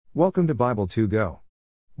Welcome to Bible 2 Go.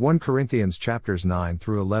 1 Corinthians chapters 9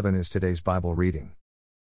 through 11 is today's Bible reading.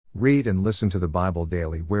 Read and listen to the Bible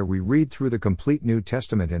daily, where we read through the complete New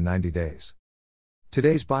Testament in 90 days.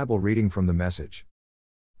 Today's Bible reading from the Message.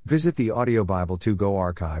 Visit the Audio Bible 2 Go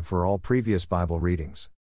archive for all previous Bible readings.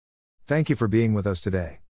 Thank you for being with us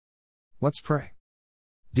today. Let's pray.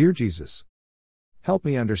 Dear Jesus, help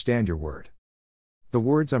me understand your word. The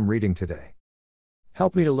words I'm reading today.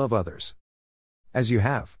 Help me to love others as you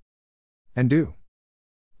have and do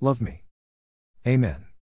love me. Amen.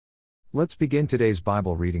 Let's begin today's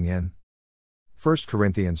Bible reading in 1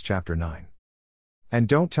 Corinthians chapter 9. And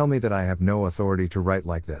don't tell me that I have no authority to write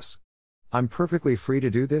like this. I'm perfectly free to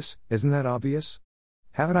do this, isn't that obvious?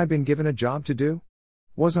 Haven't I been given a job to do?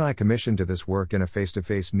 Wasn't I commissioned to this work in a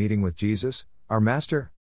face-to-face meeting with Jesus, our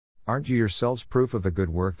Master? Aren't you yourselves proof of the good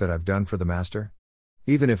work that I've done for the Master?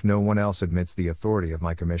 Even if no one else admits the authority of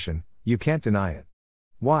my commission, you can't deny it.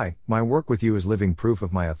 Why, my work with you is living proof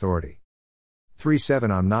of my authority.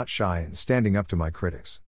 3:7 I'm not shy in standing up to my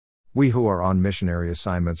critics. We who are on missionary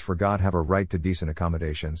assignments for God have a right to decent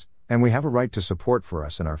accommodations, and we have a right to support for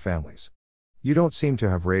us and our families. You don't seem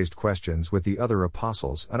to have raised questions with the other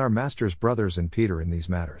apostles and our Master's brothers and Peter in these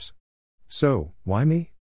matters. So, why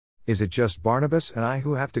me? Is it just Barnabas and I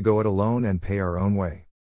who have to go it alone and pay our own way?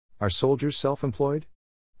 Are soldiers self-employed?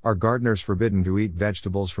 Are gardeners forbidden to eat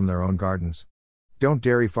vegetables from their own gardens? Don't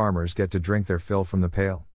dairy farmers get to drink their fill from the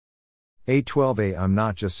pail? 8:12a I'm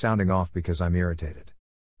not just sounding off because I'm irritated.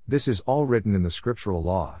 This is all written in the scriptural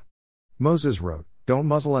law. Moses wrote, "Don't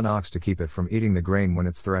muzzle an ox to keep it from eating the grain when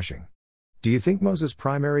it's threshing." Do you think Moses'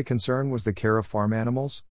 primary concern was the care of farm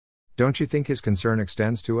animals? Don't you think his concern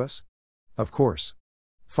extends to us? Of course.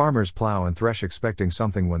 Farmers plow and thresh expecting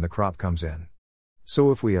something when the crop comes in.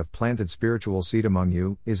 So if we have planted spiritual seed among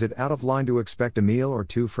you, is it out of line to expect a meal or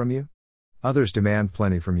two from you? Others demand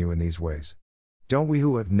plenty from you in these ways. Don't we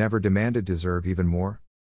who have never demanded deserve even more?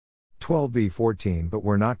 12b-14 But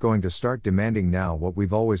we're not going to start demanding now what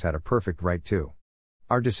we've always had a perfect right to.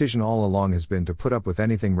 Our decision all along has been to put up with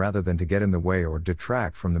anything rather than to get in the way or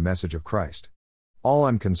detract from the message of Christ. All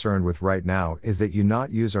I'm concerned with right now is that you not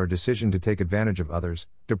use our decision to take advantage of others,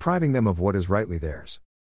 depriving them of what is rightly theirs.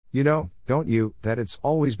 You know, don't you, that it's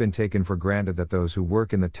always been taken for granted that those who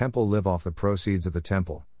work in the temple live off the proceeds of the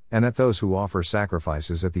temple, and that those who offer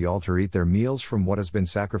sacrifices at the altar eat their meals from what has been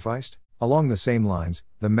sacrificed? Along the same lines,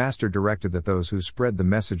 the Master directed that those who spread the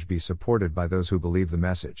message be supported by those who believe the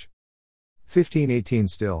message. 15:18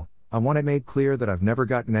 Still, I want it made clear that I've never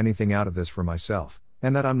gotten anything out of this for myself,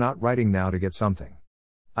 and that I'm not writing now to get something.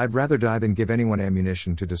 I'd rather die than give anyone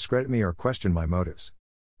ammunition to discredit me or question my motives.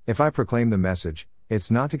 If I proclaim the message,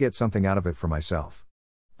 it's not to get something out of it for myself.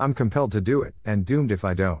 I'm compelled to do it, and doomed if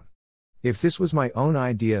I don't. If this was my own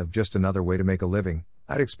idea of just another way to make a living,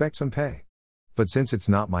 I'd expect some pay. But since it's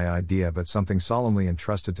not my idea but something solemnly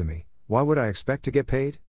entrusted to me, why would I expect to get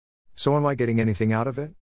paid? So am I getting anything out of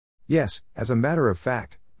it? Yes, as a matter of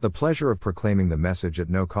fact, the pleasure of proclaiming the message at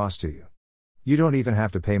no cost to you. You don't even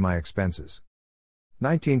have to pay my expenses.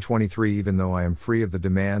 19:23 Even though I am free of the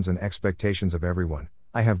demands and expectations of everyone,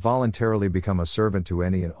 I have voluntarily become a servant to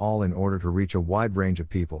any and all in order to reach a wide range of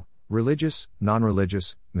people, religious,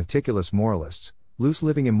 non-religious, meticulous moralists,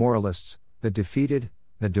 loose-living immoralists, the defeated,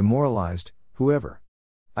 the demoralized, whoever.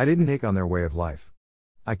 I didn't take on their way of life.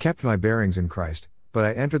 I kept my bearings in Christ, but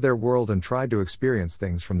I entered their world and tried to experience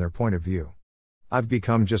things from their point of view. I've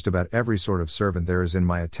become just about every sort of servant there is in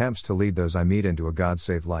my attempts to lead those I meet into a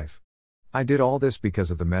God-saved life. I did all this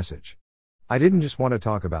because of the message. I didn't just want to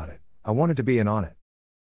talk about it, I wanted to be in on it.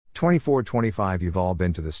 24:25 You've all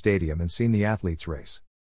been to the stadium and seen the athletes race.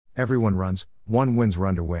 Everyone runs, one wins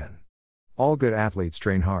run to win. All good athletes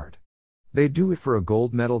train hard. They do it for a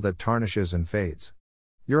gold medal that tarnishes and fades.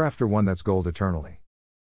 You're after one that's gold eternally.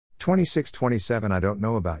 26:27 I don't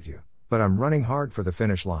know about you, but I'm running hard for the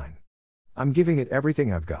finish line. I'm giving it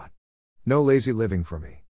everything I've got. No lazy living for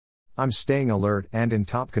me. I'm staying alert and in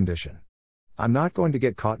top condition. I'm not going to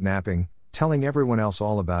get caught napping, telling everyone else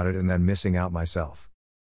all about it and then missing out myself.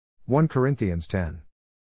 1 Corinthians 10.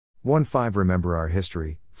 1:5 Remember our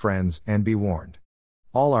history, friends, and be warned.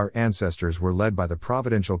 All our ancestors were led by the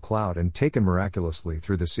providential cloud and taken miraculously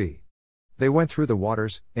through the sea. They went through the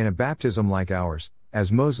waters, in a baptism like ours,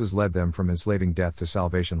 as Moses led them from enslaving death to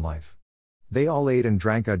salvation life. They all ate and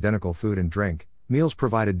drank identical food and drink, meals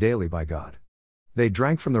provided daily by God. They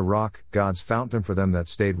drank from the rock, God's fountain for them that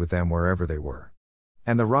stayed with them wherever they were.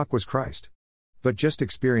 And the rock was Christ. But just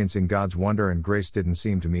experiencing God's wonder and grace didn't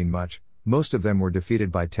seem to mean much. Most of them were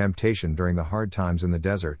defeated by temptation during the hard times in the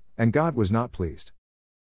desert, and God was not pleased.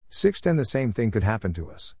 6. And the same thing could happen to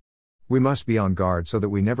us. We must be on guard so that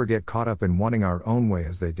we never get caught up in wanting our own way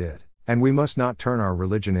as they did. And we must not turn our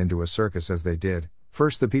religion into a circus as they did.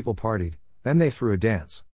 First the people partied, then they threw a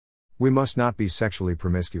dance. We must not be sexually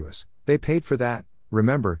promiscuous. They paid for that,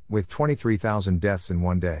 remember, with 23,000 deaths in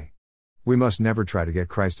one day. We must never try to get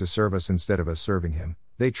Christ to serve us instead of us serving him.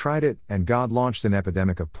 They tried it, and God launched an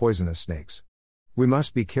epidemic of poisonous snakes. We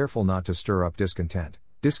must be careful not to stir up discontent.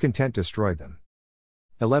 Discontent destroyed them.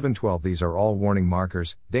 11:12 These are all warning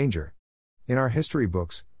markers, danger. In our history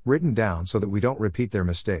books, written down so that we don't repeat their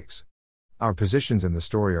mistakes. Our positions in the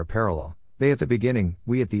story are parallel, they at the beginning,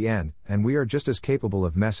 we at the end, and we are just as capable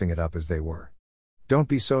of messing it up as they were. Don't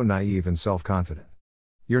be so naive and self-confident.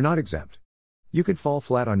 You're not exempt. You could fall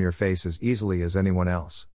flat on your face as easily as anyone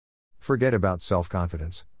else. Forget about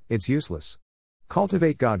self-confidence, it's useless.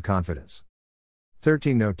 Cultivate God confidence.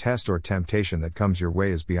 13 No test or temptation that comes your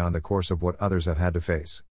way is beyond the course of what others have had to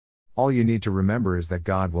face. All you need to remember is that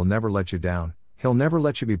God will never let you down, He'll never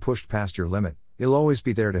let you be pushed past your limit, He'll always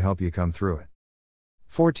be there to help you come through it.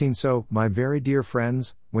 14 So, my very dear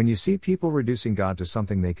friends, when you see people reducing God to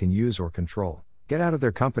something they can use or control, get out of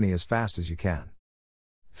their company as fast as you can.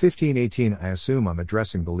 15:18 I assume I'm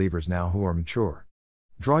addressing believers now who are mature.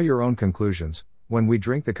 Draw your own conclusions. When we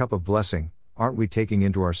drink the cup of blessing, aren't we taking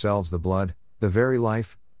into ourselves the blood, the very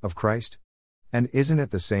life, of Christ? And isn't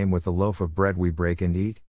it the same with the loaf of bread we break and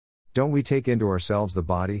eat? Don't we take into ourselves the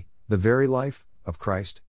body, the very life, of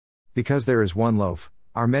Christ? Because there is one loaf,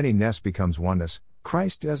 our manyness becomes oneness.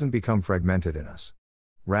 Christ doesn't become fragmented in us.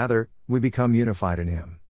 Rather, we become unified in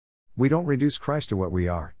Him. We don't reduce Christ to what we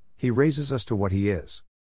are, He raises us to what He is.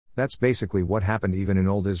 That's basically what happened even in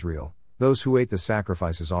old Israel. Those who ate the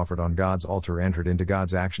sacrifices offered on God's altar entered into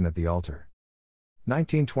God's action at the altar.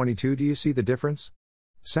 19:22 Do you see the difference?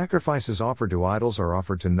 Sacrifices offered to idols are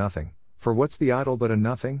offered to nothing, for what's the idol but a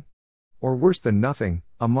nothing? Or worse than nothing,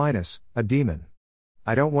 a minus, a demon.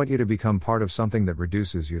 I don't want you to become part of something that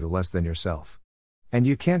reduces you to less than yourself. And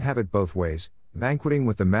you can't have it both ways, banqueting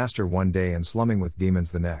with the Master one day and slumming with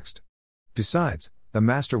demons the next. Besides, the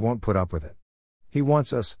Master won't put up with it. He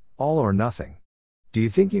wants us, all or nothing. Do you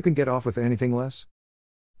think you can get off with anything less?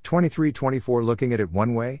 23:24 Looking at it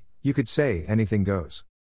one way, you could say anything goes.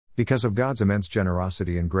 Because of God's immense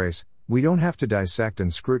generosity and grace, we don't have to dissect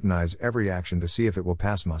and scrutinize every action to see if it will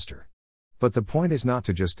pass muster. But the point is not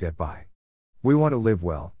to just get by. We want to live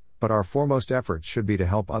well, but our foremost efforts should be to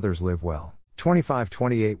help others live well.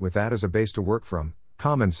 25:28 With that as a base to work from,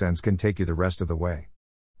 common sense can take you the rest of the way.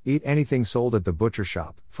 Eat anything sold at the butcher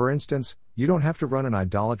shop. For instance, you don't have to run an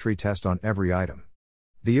idolatry test on every item.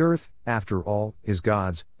 The earth, after all, is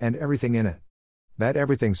God's, and everything in it. That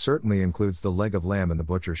everything certainly includes the leg of lamb in the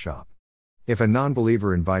butcher shop. If a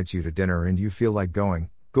non-believer invites you to dinner and you feel like going,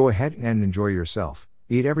 go ahead and enjoy yourself,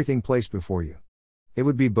 eat everything placed before you. It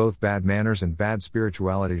would be both bad manners and bad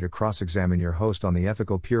spirituality to cross-examine your host on the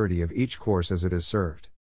ethical purity of each course as it is served.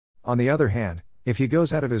 On the other hand, if he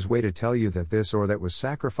goes out of his way to tell you that this or that was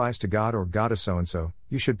sacrificed to God or goddess so-and-so,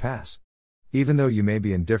 you should pass. Even though you may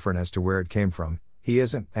be indifferent as to where it came from, he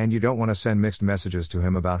isn't, and you don't want to send mixed messages to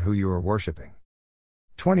him about who you are worshipping.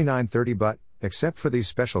 29:30 But, except for these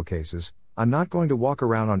special cases, I'm not going to walk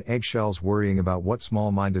around on eggshells worrying about what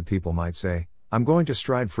small-minded people might say. I'm going to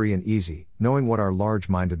stride free and easy, knowing what our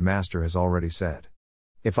large-minded Master has already said.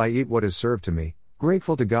 If I eat what is served to me,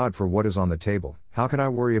 grateful to God for what is on the table, how can I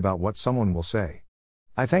worry about what someone will say?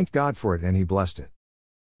 I thanked God for it and He blessed it.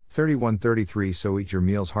 31:33 So eat your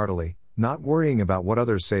meals heartily, not worrying about what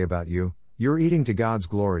others say about you. You're eating to God's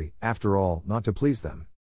glory, after all, not to please them.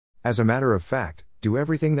 As a matter of fact, do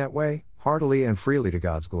everything that way, heartily and freely to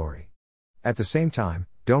God's glory. At the same time,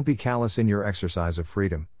 don't be callous in your exercise of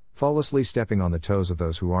freedom, thoughtlessly stepping on the toes of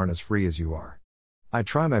those who aren't as free as you are. I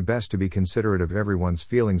try my best to be considerate of everyone's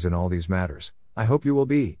feelings in all these matters. I hope you will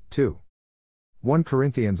be, too. 1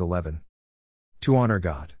 Corinthians 11. To honor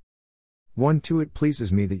God. 1:2 It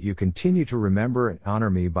pleases me that you continue to remember and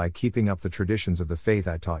honor me by keeping up the traditions of the faith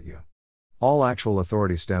I taught you. All actual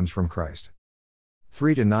authority stems from Christ.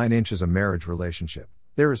 3 to 9 inches A marriage relationship.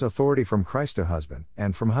 There is authority from Christ to husband,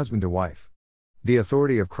 and from husband to wife. The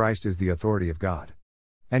authority of Christ is the authority of God.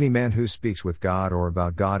 Any man who speaks with God or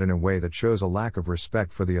about God in a way that shows a lack of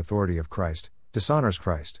respect for the authority of Christ, dishonors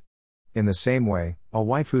Christ. In the same way, a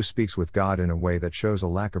wife who speaks with God in a way that shows a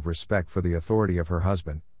lack of respect for the authority of her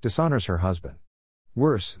husband, dishonors her husband.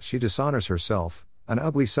 Worse, she dishonors herself, an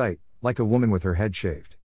ugly sight, like a woman with her head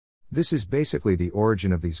shaved. This is basically the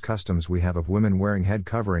origin of these customs we have of women wearing head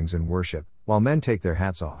coverings in worship, while men take their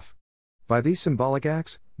hats off. By these symbolic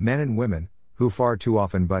acts, men and women, who far too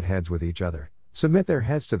often butt heads with each other, submit their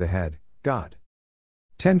heads to the head, God.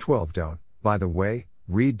 10:12 Don't, by the way,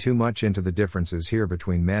 read too much into the differences here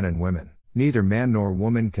between man and women. Neither man nor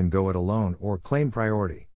woman can go it alone or claim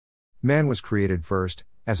priority. Man was created first,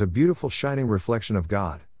 as a beautiful shining reflection of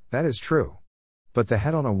God, that is true. But the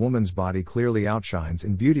head on a woman's body clearly outshines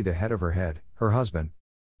in beauty the head of her head, her husband.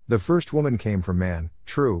 The first woman came from man,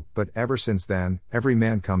 true, but ever since then, every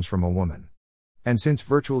man comes from a woman. And since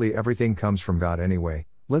virtually everything comes from God anyway,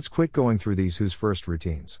 let's quit going through these whose first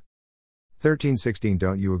routines. 13:16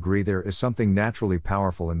 Don't you agree there is something naturally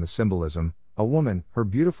powerful in the symbolism? A woman, her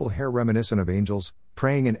beautiful hair reminiscent of angels,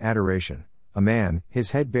 praying in adoration. A man,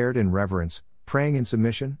 his head bared in reverence, praying in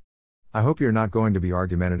submission? I hope you're not going to be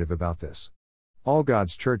argumentative about this. All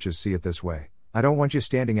God's churches see it this way. I don't want you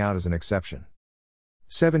standing out as an exception.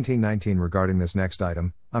 17:19 Regarding this next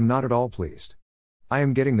item, I'm not at all pleased. I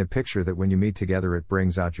am getting the picture that when you meet together it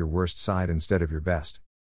brings out your worst side instead of your best.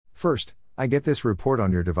 First, I get this report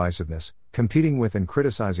on your divisiveness, competing with and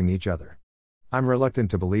criticizing each other. I'm reluctant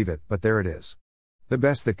to believe it, but there it is. The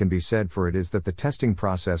best that can be said for it is that the testing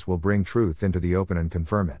process will bring truth into the open and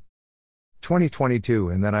confirm it. 2022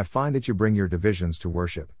 And then I find that you bring your divisions to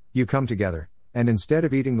worship, you come together, and instead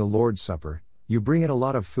of eating the Lord's Supper, you bring in a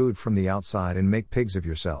lot of food from the outside and make pigs of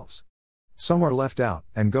yourselves. Some are left out,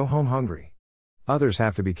 and go home hungry. Others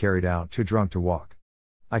have to be carried out, too drunk to walk.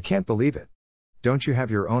 I can't believe it. Don't you have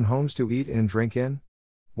your own homes to eat and drink in?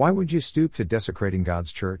 Why would you stoop to desecrating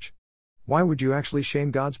God's church? Why would you actually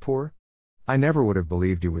shame God's poor? I never would have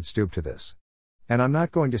believed you would stoop to this. And I'm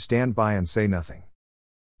not going to stand by and say nothing.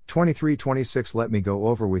 23:26 Let me go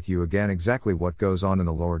over with you again exactly what goes on in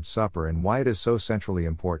the Lord's Supper and why it is so centrally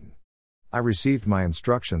important. I received my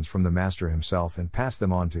instructions from the Master himself and passed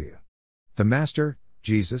them on to you. The Master,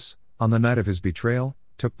 Jesus, on the night of his betrayal,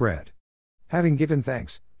 took bread. Having given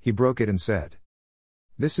thanks, he broke it and said,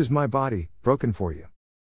 "This is my body, broken for you.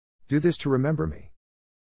 Do this to remember me."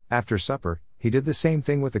 After supper, he did the same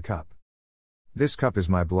thing with the cup. "This cup is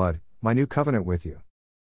my blood, my new covenant with you.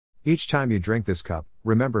 Each time you drink this cup,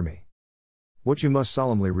 remember me." What you must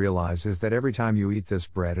solemnly realize is that every time you eat this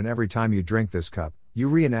bread and every time you drink this cup, you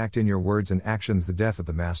reenact in your words and actions the death of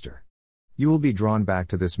the Master. You will be drawn back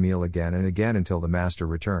to this meal again and again until the Master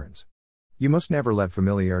returns. You must never let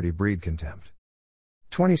familiarity breed contempt.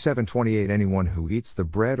 27:28 Anyone who eats the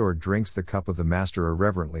bread or drinks the cup of the Master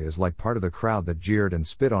irreverently is like part of the crowd that jeered and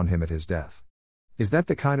spit on him at his death. Is that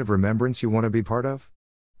the kind of remembrance you want to be part of?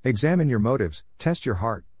 Examine your motives, test your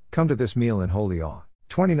heart, come to this meal in holy awe.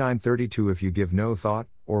 29:32 If you give no thought,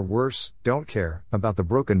 or worse, don't care, about the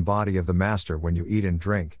broken body of the Master when you eat and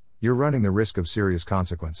drink, you're running the risk of serious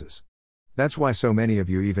consequences. That's why so many of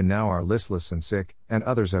you even now are listless and sick, and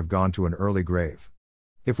others have gone to an early grave.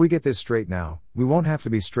 If we get this straight now, we won't have to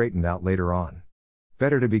be straightened out later on.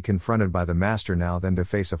 Better to be confronted by the Master now than to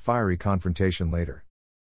face a fiery confrontation later.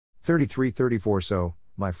 33:34 So,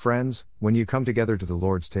 my friends, when you come together to the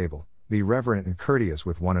Lord's table, be reverent and courteous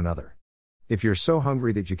with one another. If you're so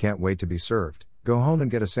hungry that you can't wait to be served, go home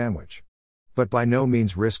and get a sandwich. But by no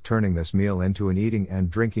means risk turning this meal into an eating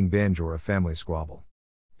and drinking binge or a family squabble.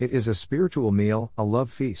 It is a spiritual meal, a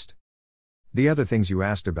love feast. The other things you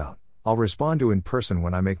asked about, I'll respond to in person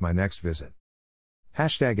when I make my next visit.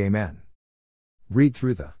 #Amen. Read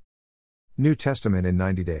through the New Testament in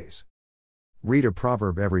 90 days. Read a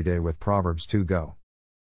proverb every day with Proverbs 2 Go.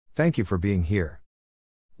 Thank you for being here.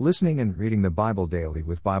 Listening and reading the Bible daily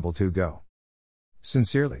with Bible 2 Go.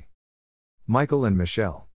 Sincerely, Michael and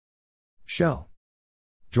Michelle. Shell.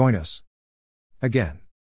 Join us again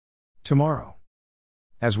tomorrow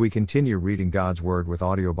as we continue reading God's Word with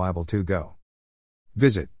Audio Bible 2 Go.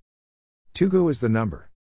 Visit 2Go is the number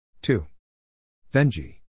 2. Then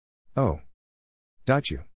G-O.U.S.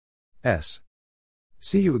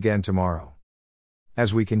 See you again tomorrow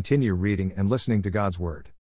as we continue reading and listening to God's Word.